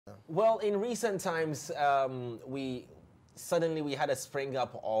Well, in recent times, we had a spring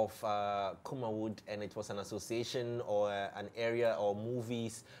up of Kumawood, and it was an association or an area or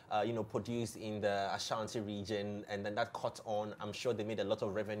movies, produced in the Ashanti region, and then that caught on. I'm sure they made a lot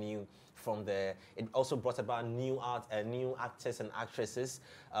of revenue from there. It also brought about new actors and actresses.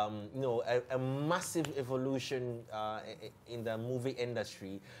 A massive evolution in the movie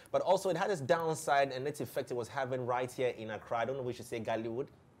industry. But also, it had its downside and its effect it was having right here in Accra. I don't know if we should say Gollywood.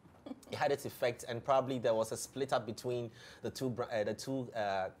 It had its effect, and probably there was a split up between the two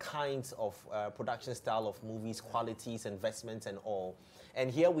kinds of production style of movies, qualities, investments, and all. And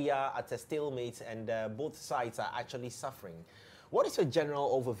here we are at a stalemate, and both sides are actually suffering. What is your general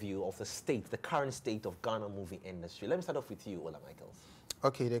overview of the current state of Ghana movie industry? Let me start off with you, Ola Michael.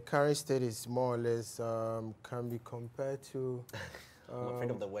 Okay, the current state is more or less can be compared to. I'm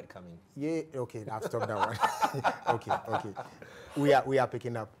afraid of the word coming. Yeah, okay, I've stopped that one. Okay. We are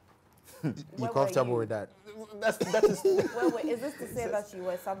picking up. You comfortable with that? That is. Wait, is this to say that you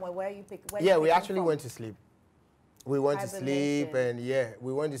were somewhere where you pick? Yeah, we actually went to sleep. We went to sleep, and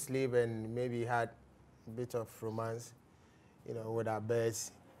we went to sleep and maybe had a bit of romance, with our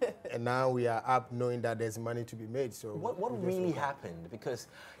beds. And now we are up knowing that there's money to be made. So what really happened? Because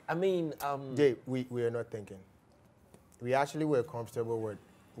I mean, Jay, we were not thinking. We actually were comfortable with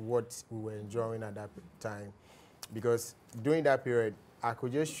what we were enjoying at that time, because during that period, I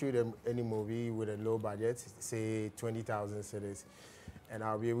could just shoot any movie with a low budget, say 20,000 cedis, and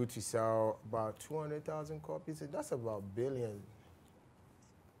I'll be able to sell about 200,000 copies. That's about $1 billion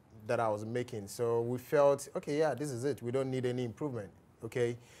that I was making. So we felt, okay, yeah, this is it. We don't need any improvement,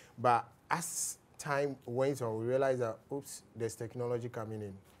 okay? But as time went on, we realized that, oops, there's technology coming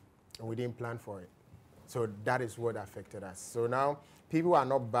in, and we didn't plan for it. So that is what affected us. So now people are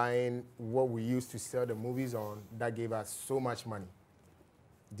not buying what we used to sell the movies on that gave us so much money.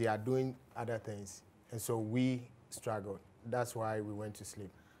 They are doing other things, and so we struggled. That's why we went to sleep.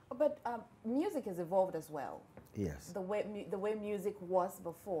 But music has evolved as well. Yes. The way music was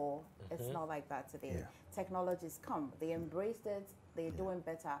before, it's not like that today. Yeah. Technology's come. They embraced it. They're doing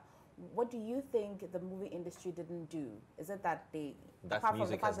better. What do you think the movie industry didn't do? Is it that they, apart from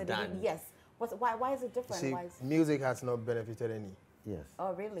the fact that they didn't? Yes. Why is it different? See, music has not benefited any. Yes.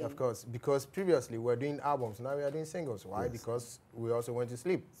 Oh, really? Of course, because previously we were doing albums, now we are doing singles. Why? Yes. Because we also went to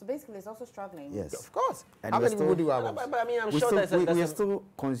sleep. So basically, it's also struggling. Yes. Of course. And how many people do albums? But I mean, I'm sure we are still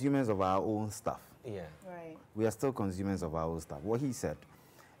consumers of our own stuff. Yeah. Right. We are still consumers of our own stuff. What he said,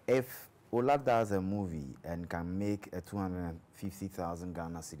 if Ola does a movie and can make a 250,000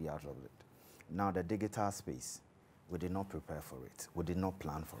 Ghana cedi out of it, now the digital space, we did not prepare for it. We did not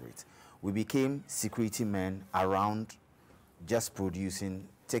plan for it. We became security men around just producing,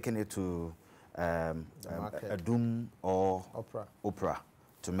 taking it to a Doom or Opera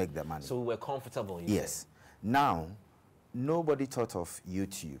to make the money. So we're comfortable. Yes. Now, nobody thought of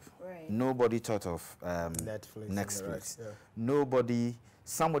YouTube. Right. Nobody thought of Netflix. Yeah.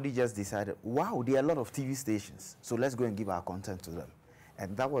 Somebody just decided, wow, there are a lot of TV stations, so let's go and give our content to them.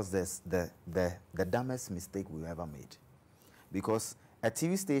 And that was the dumbest mistake we ever made. Because a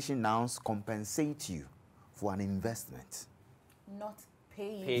TV station now compensates you for an investment. Not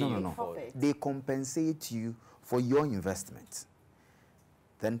pay you no. profit. They compensate you for your investment.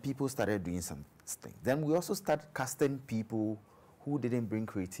 Then people started doing something. Then we also started casting people who didn't bring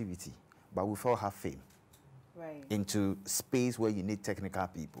creativity, but we all have fame. Right. Into space where you need technical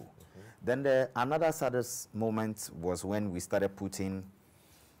people. Then another saddest moment was when we started putting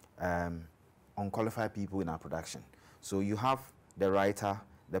unqualified people in our production. So you have the writer,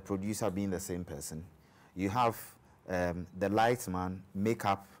 the producer being the same person. You have the lightman,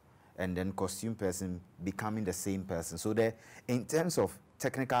 makeup, and then costume person becoming the same person. So in terms of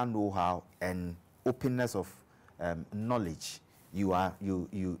technical know-how and openness of knowledge, you are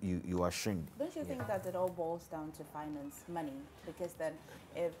shrink. Don't you think that it all boils down to finance, money? Because then,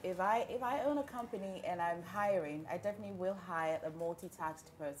 if I own a company and I'm hiring, I definitely will hire a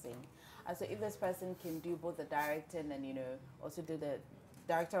multi-tasked person. And so if this person can do both the directing and also do the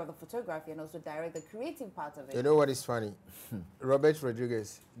director of the photography and also direct the creative part of it. You know what is funny? Robert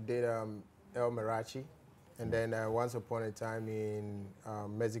Rodriguez did El Marachi, and then once upon a time in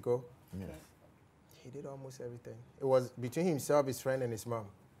Mexico. Yes. Okay. He did almost everything. It was between himself, his friend, and his mom.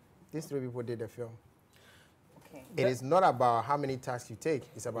 These three people did the film. Okay. It is not about how many tasks you take.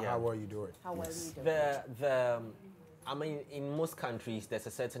 It's about how well you do it. How well you do it. I mean, in most countries, there's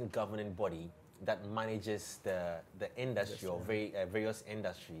a certain governing body that manages the industry or various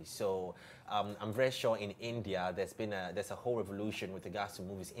industries. So I'm very sure in India there's a whole revolution with regards to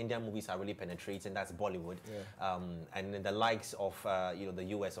movies. Indian movies are really penetrating. That's Bollywood, and then the likes of the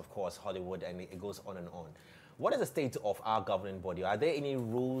US, of course, Hollywood, and it goes on and on. What is the state of our governing body? Are there any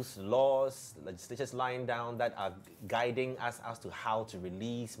rules, laws, legislatures lying down that are guiding us as to how to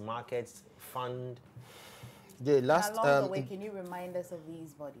release, market, fund? Yeah, along the way, can you remind us of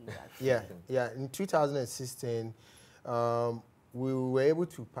these bodies? Actually? Yeah. In 2016, we were able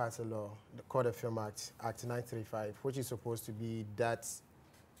to pass a law called the Film Act, Act 935, which is supposed to be that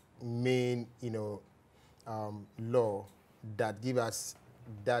main, law that give us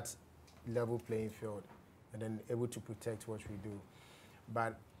that level playing field, and then able to protect what we do.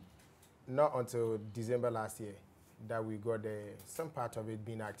 But not until December last year that we got some part of it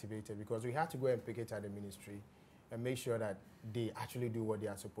being activated, because we had to go and pick it at the ministry and make sure that they actually do what they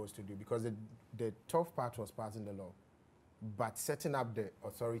are supposed to do, because the tough part was passing the law. But setting up the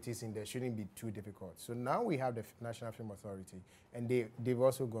authorities in there shouldn't be too difficult. So now we have the National Film Authority, and they've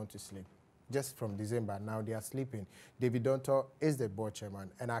also gone to sleep. Just from December, now they are sleeping. David Donto is the board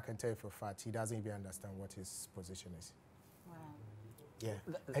chairman, and I can tell you for a fact, he doesn't even understand what his position is. Wow. Yeah,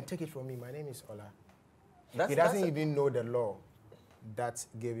 and take it from me, my name is Ola. He doesn't even know the law that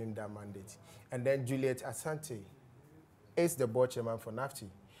gave him that mandate. And then Juliet Asante is the board chairman for NAFTI,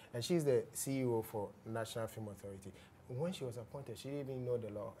 and she's the CEO for National Film Authority. When she was appointed, she didn't even know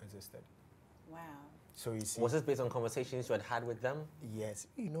the law existed. Wow. So you see. Was this based on conversations you had with them? Yes.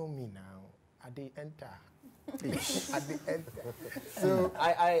 You know me now. At the enter. At the enter. So,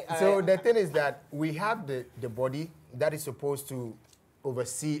 so the thing is that we have the body that is supposed to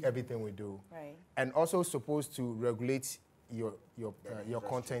oversee everything we do, right, and also supposed to regulate your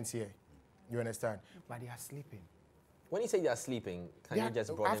content here. You understand? But they are sleeping. When you say they are sleeping, can you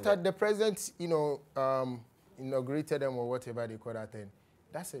just broaden after the president, inaugurated them or whatever they call that thing?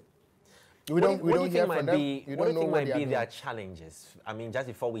 That's it. We don't hear from them. You don't know what might be their challenges? I mean, just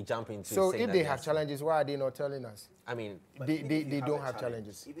before we jump into. So if they have challenges, why are they not telling us? I mean, they don't have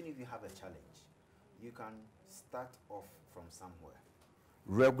challenges. Even if you have a challenge, you can start off from somewhere.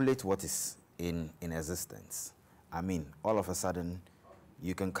 Regulate what is in existence. I mean, all of a sudden,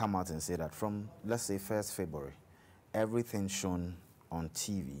 you can come out and say that from, let's say, 1st February, everything shown on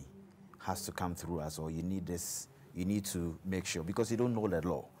TV has to come through us, or you need this, you need to make sure, because you don't know the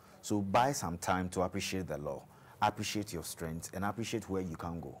law. So buy some time to appreciate the law, appreciate your strengths, and appreciate where you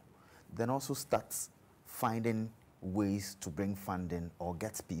can go. Then also start finding ways to bring funding or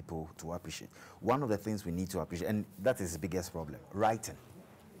get people to appreciate. One of the things we need to appreciate, and that is the biggest problem, writing.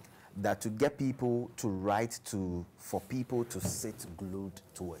 That to get people to write, for people to sit glued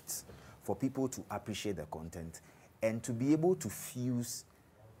to it, for people to appreciate the content, and to be able to fuse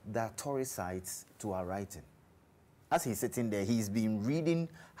the tourist sites to our writing. As he's sitting there, he's been reading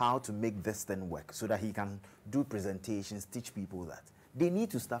how to make this thing work so that he can do presentations, teach people that. They need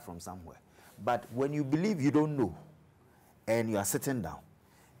to start from somewhere. But when you believe you don't know, and you are sitting down,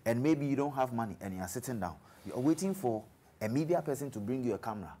 and maybe you don't have money, and you are sitting down, you are waiting for a media person to bring you a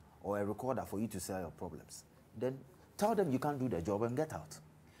camera or a recorder for you to sell your problems, then tell them you can't do the job and get out.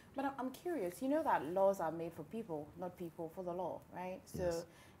 But I'm curious, you know that laws are made for people, not people for the law, right? So yes.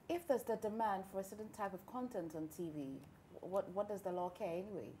 If there's the demand for a certain type of content on TV, what does the law care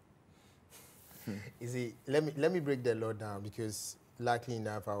anyway? You see, let me break the law down, because luckily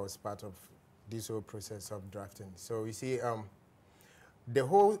enough I was part of this whole process of drafting. So you see, the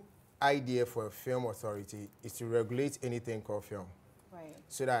whole idea for a film authority is to regulate anything called film, right,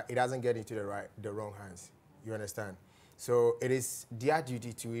 so that it doesn't get into the wrong hands. You understand? So it is their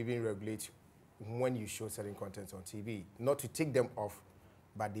duty to even regulate when you show certain contents on TV, not to take them off,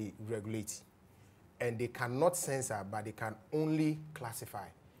 but they regulate. And they cannot censor, but they can only classify.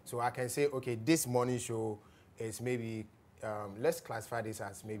 So I can say, okay, this morning show is maybe, let's classify this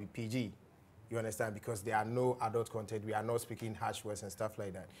as maybe PG. You understand? Because there are no adult content. We are not speaking harsh words and stuff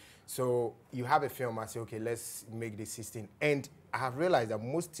like that. So you have a film, I say, okay, let's make this 16. And I have realized that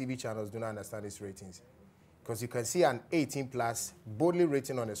most TV channels do not understand these ratings. Because you can see an 18 plus boldly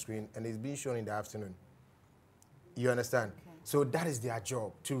written on the screen, and it's being shown in the afternoon. You understand? Okay. So that is their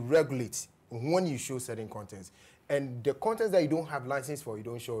job, to regulate when you show certain contents. And the contents that you don't have license for, you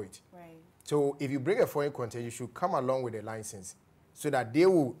don't show it. Right. So if you bring a foreign content, you should come along with a license so that they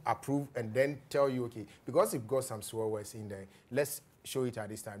will approve and then tell you, okay, because you've got some swear words in there, let's show it at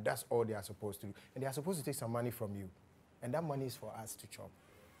this time. That's all they are supposed to do. And they are supposed to take some money from you. And that money is for us to chop.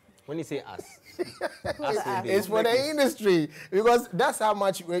 When you say us, it's for the industry, because that's how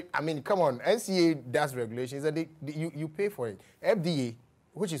much. I mean, come on, NCA does regulations and you pay for it. FDA,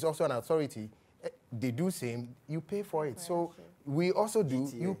 which is also an authority, they do same. You pay for it. So we also do.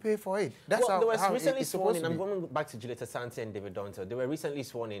 GTA. You pay for it. That's well, how they were recently it's sworn supposed in. to be. I'm going back to Juliet Asante and David Donto. They were recently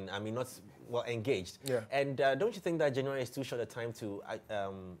sworn in. I mean, not well engaged. Yeah. And don't you think that January is too short a time to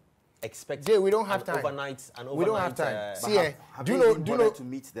expect? Jay, we don't have time. We don't have time. See, do you know to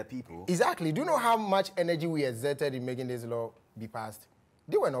meet the people? Exactly. Do you know how much energy we exerted in making this law be passed?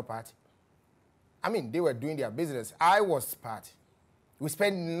 They were not part. I mean, they were doing their business. I was part. We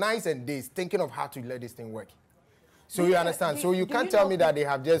spent nights and days thinking of how to let this thing work. So you understand? So you can't tell me that they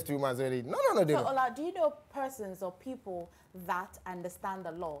have just 2 months already. No, they don't. Ola, do you know persons or people that understand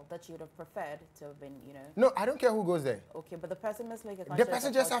the law that you would have preferred to have been, you know? No, I don't care who goes there. Okay, but the person must make a conscious The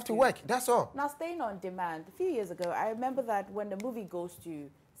person just have to work. That's all. Now, staying on demand, a few years ago, I remember that when the movie goes to,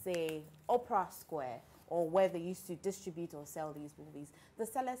 say, Opera Square, or where they used to distribute or sell these movies, the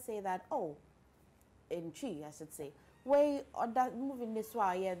sellers say that, oh, in Chi, I should say, way on that movie in this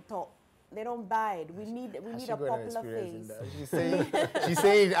way, they don't buy it. We need a popular face. She's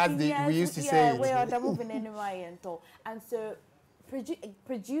saying it as we used to say it. We're on the movie anyway, and so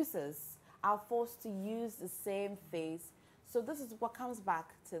producers are forced to use the same face. So this is what comes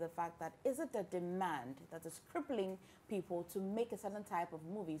back to the fact that is it the demand that is crippling people to make a certain type of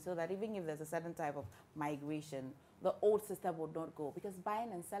movie, so that even if there's a certain type of migration, the old system would not go, because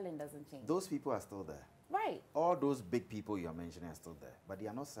buying and selling doesn't change. Those people are still there. Right. All those big people you are mentioning are still there, but they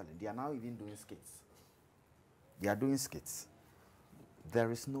are not selling. They are now even doing skits. They are doing skits. There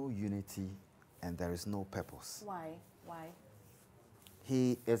is no unity and there is no purpose. Why?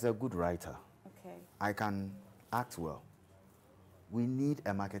 He is a good writer. Okay. I can act well. We need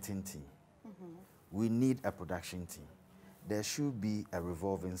a marketing team. Mm-hmm. We need a production team. There should be a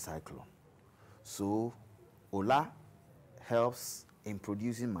revolving cycle. So Ola helps in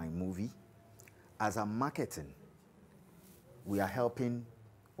producing my movie. As a marketing, we are helping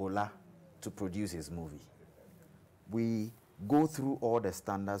Ola to produce his movie. We go through all the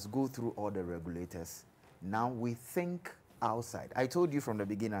standards, go through all the regulators. Now we think outside. I told you from the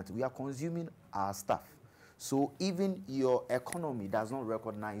beginning that we are consuming our stuff. So even your economy does not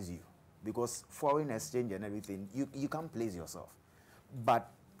recognize you, because foreign exchange and everything, you can't place yourself. But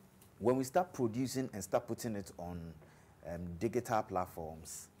when we start producing and start putting it on digital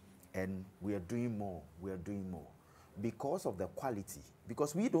platforms, and we are doing more, because of the quality,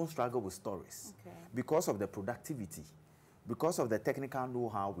 because we don't struggle with stories, because of the productivity, because of the technical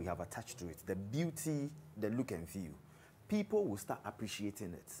know-how we have attached to it, the beauty, the look and feel, people will start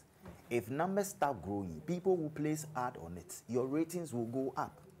appreciating it. If numbers start growing, people will place ad on it, your ratings will go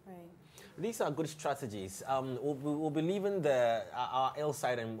up. Right. These are good strategies. We'll be leaving our ill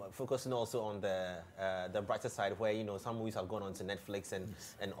side and focusing also on the brighter side, where some movies have gone on to Netflix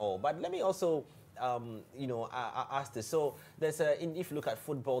and all. But let me also ask this. So there's if you look at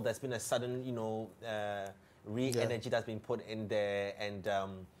football, there's been a sudden re-energy that's been put in there, and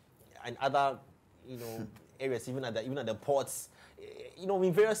other areas, even at the ports.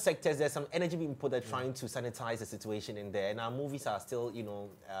 In various sectors, there's some energy being put there trying to sanitize the situation in there, and our movies are still,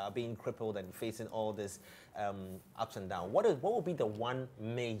 being crippled and facing all this ups and downs. What would be the one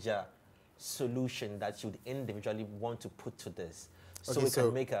major solution that you'd individually want to put to this, so we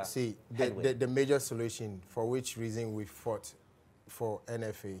can make a headway? The major solution, for which reason we fought for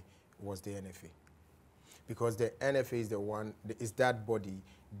NFA, was the NFA, because the NFA is that body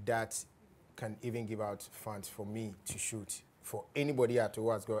that can even give out funds for me to shoot, for anybody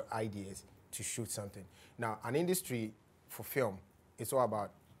who has got ideas to shoot something. Now, an industry for film, it's all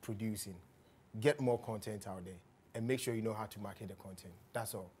about producing, get more content out there, and make sure you know how to market the content.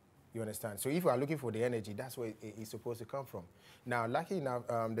 That's all. You understand? So if you are looking for the energy, that's where it's supposed to come from. Now, lucky enough,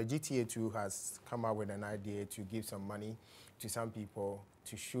 the GTA2 has come up with an idea to give some money to some people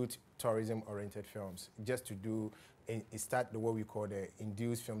to shoot tourism-oriented films, just to start what we call the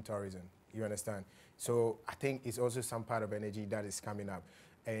induced film tourism. You understand? So I think it's also some part of energy that is coming up.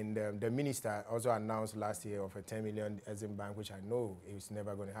 And the minister also announced last year of a 10 million Exim Bank, which I know it's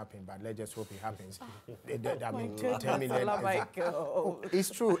never going to happen, but let's just hope it happens. I mean, 10 million. It's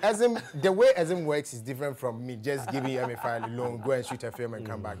true. The way Exim works is different from me just giving Emefa a loan, go and shoot a film and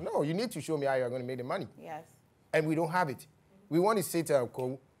come back. No, you need to show me how you're going to make the money. Yes. And we don't have it. We want to sit and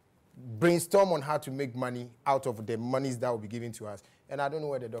brainstorm on how to make money out of the monies that will be given to us. And I don't know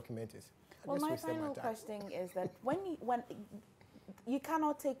where the document is. Well, my final question is that when you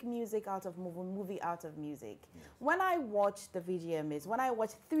cannot take music out of movie out of music. Yes. When I watch the VGMAs, when I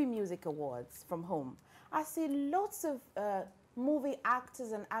watch 3 music awards from home, I see lots of movie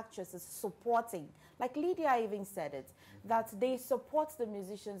actors and actresses supporting. Like Lydia even said it, that they support the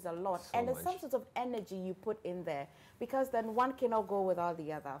musicians a lot. And there's some sort of energy you put in there, because then one cannot go without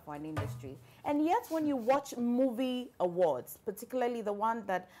the other for an industry. And yet when you watch movie awards, particularly the one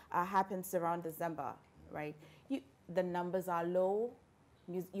that happens around December, right? The numbers are low.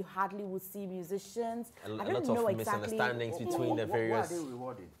 You hardly will see musicians. A lot of misunderstandings between the various. What are they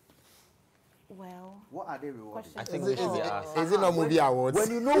rewarding? Well, what are they rewarding? I think they should be asked. Is it not movie awards?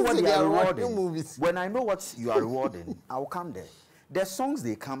 When you know what they are rewarding, movies. when I know what you are rewarding, I'll come there. The songs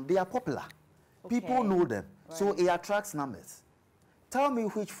they are popular. Okay. People know them, Right. so it attracts numbers. Tell me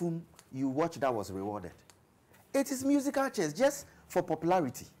which film you watched that was rewarded. It is musical chairs, just for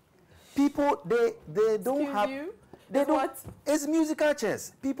popularity. People, they don't have... They don't. What? It's musical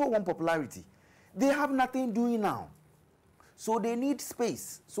chairs. People want popularity. They have nothing doing now. So they need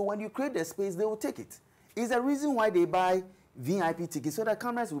space. So when you create the space, they will take it. It's the reason why they buy VIP tickets, so the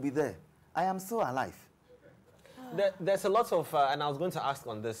cameras will be there. I am still alive. There's a lot of, and I was going to ask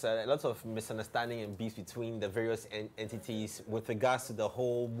on this, a lot of misunderstanding and beef between the various entities with regards to the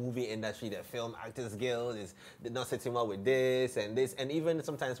whole movie industry. The Film Actors Guild is not sitting well with this, and even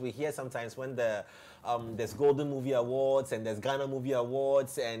sometimes we hear when there's Golden Movie Awards and there's Ghana Movie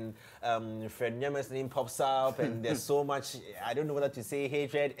Awards, and Fred Nyeme's name pops up, and there's so much, I don't know whether to say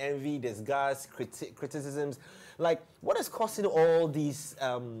hatred, envy, disgust, criticisms. Like, what is causing all these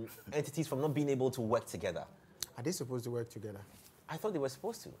entities from not being able to work together? Are they supposed to work together? I thought they were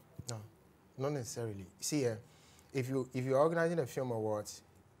supposed to. No, not necessarily. See, if you're organizing a film awards,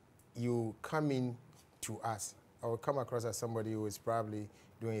 you come in to us or come across as somebody who is probably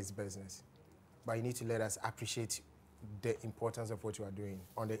doing his business, but you need to let us appreciate the importance of what you are doing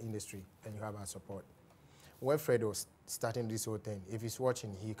on the industry, and you have our support. When Fred was starting this whole thing, if he's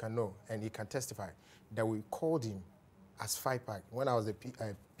watching, he can know and he can testify that we called him as 5-Pack. When I was the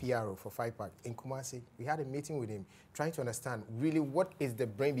PRO for 5-Pack in Kumasi, we had a meeting with him trying to understand really what is the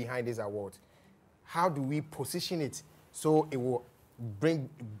brain behind this award. How do we position it so it will bring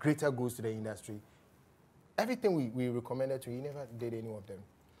greater goods to the industry? Everything we recommended to, he never did any of them.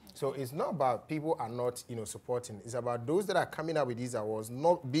 So it's not about people are not, supporting. It's about those that are coming up with these awards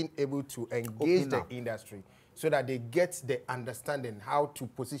not being able to engage the industry so that they get the understanding how to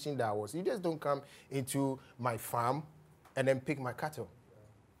position the awards. You just don't come into my farm and then pick my cattle.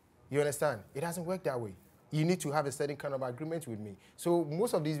 You understand? It doesn't work that way. You need to have a certain kind of agreement with me. So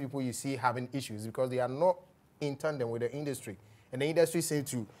most of these people you see having issues because they are not in tandem with the industry. And the industry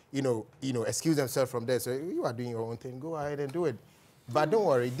seems to, excuse themselves from there. So you are doing your own thing. Go ahead and do it. But don't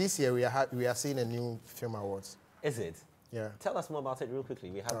worry. This year we are seeing a new film awards. Is it? Yeah. Tell us more about it real quickly.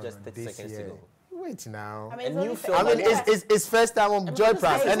 We have just 30 seconds to go. Wait now. I mean, it's first time on Joy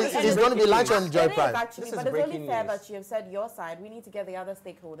Prize, and it's going to be launched on Joy Prize. Actually, but it's only fair that you have said your side. We need to get the other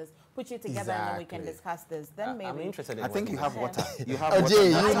stakeholders, put you together, and then we can discuss this. Then maybe. I'm interested in I think you have water. You have water.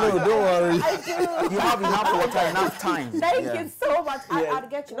 Don't worry. I do. You have enough water, enough time. Thank you so much. I'll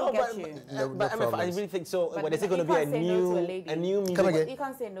get you. I'll get you. But I really think so. But is it going to be a new music? Come again. You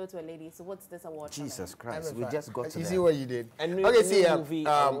can't say no to a lady. So what's this award? Jesus Christ, we just got to You see what you did? Okay, see,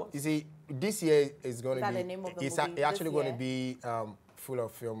 you see, this year is going to be, it's actually going to be full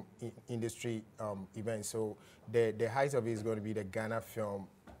of film industry events. So the height of it is going to be the Ghana Film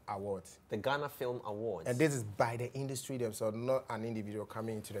Awards. The Ghana Film Awards. And this is by the industry themselves, not an individual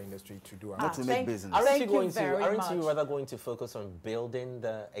coming into the industry to do not to make business. Aren't you rather going to focus on building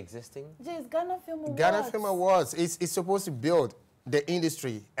the existing? Just Ghana Film Awards. Ghana Film Awards. It's supposed to build the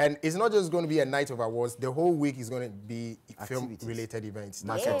industry, and it's not just going to be a night of awards. The whole week is going to be film-related events.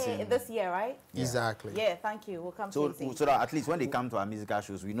 Yeah, this year, right? Exactly. Yeah, thank you. We'll come so to that at least when they come to our musical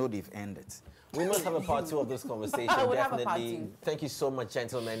shows, we know they've earned it. We must have a part 2 of this conversation, definitely. Thank you so much,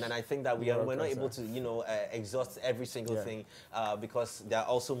 gentlemen. And I think that we're not able to, exhaust every single thing because there are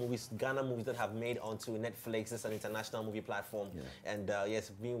also Ghana movies that have made onto Netflix. It's an international movie platform. Yeah. And yes,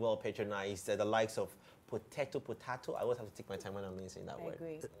 being well patronized, the likes of Potato. I always have to take my time when I'm saying that word.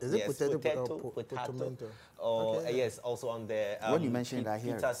 Agree. Is it Potato? Oh, yes, also on there. When you mentioned that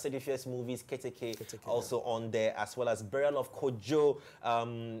here. Peter Sidifius movies, Keteke, also on there, as well as Burial of Kojo,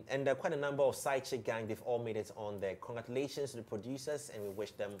 and there are quite a number of side chick gang. They've all made it on there. Congratulations to the producers, and we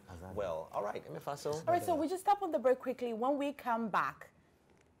wish them well. All right, Emefa. All right, so we just stop on the break quickly. When we come back,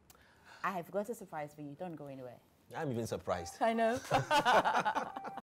 I have got a surprise for you. Don't go anywhere. I'm even surprised. I know.